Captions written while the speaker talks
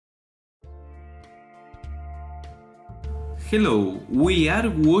Hello, we are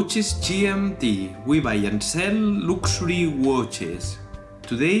WatchesGMT. We buy and sell luxury watches.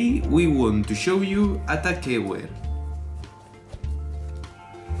 Today we want to show you Autavia Heuer.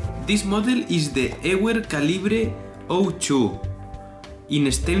 This model is the Heuer Calibre 02 in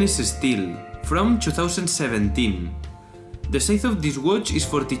stainless steel from 2017. The size of this watch is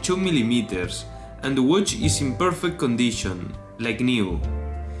 42 mm and the watch is in perfect condition, like new.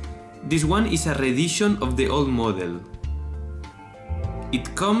 This one is a reedition of the old model.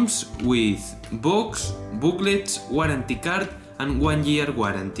 It comes with box, booklets, warranty card and 1-year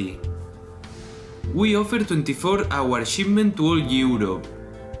warranty. We offer 24-hour shipment to all Europe,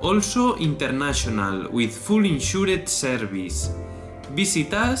 also international with full insured service.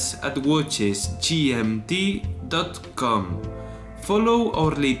 Visit us at WatchesGMT.com. Follow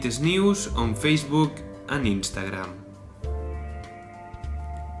our latest news on Facebook and Instagram.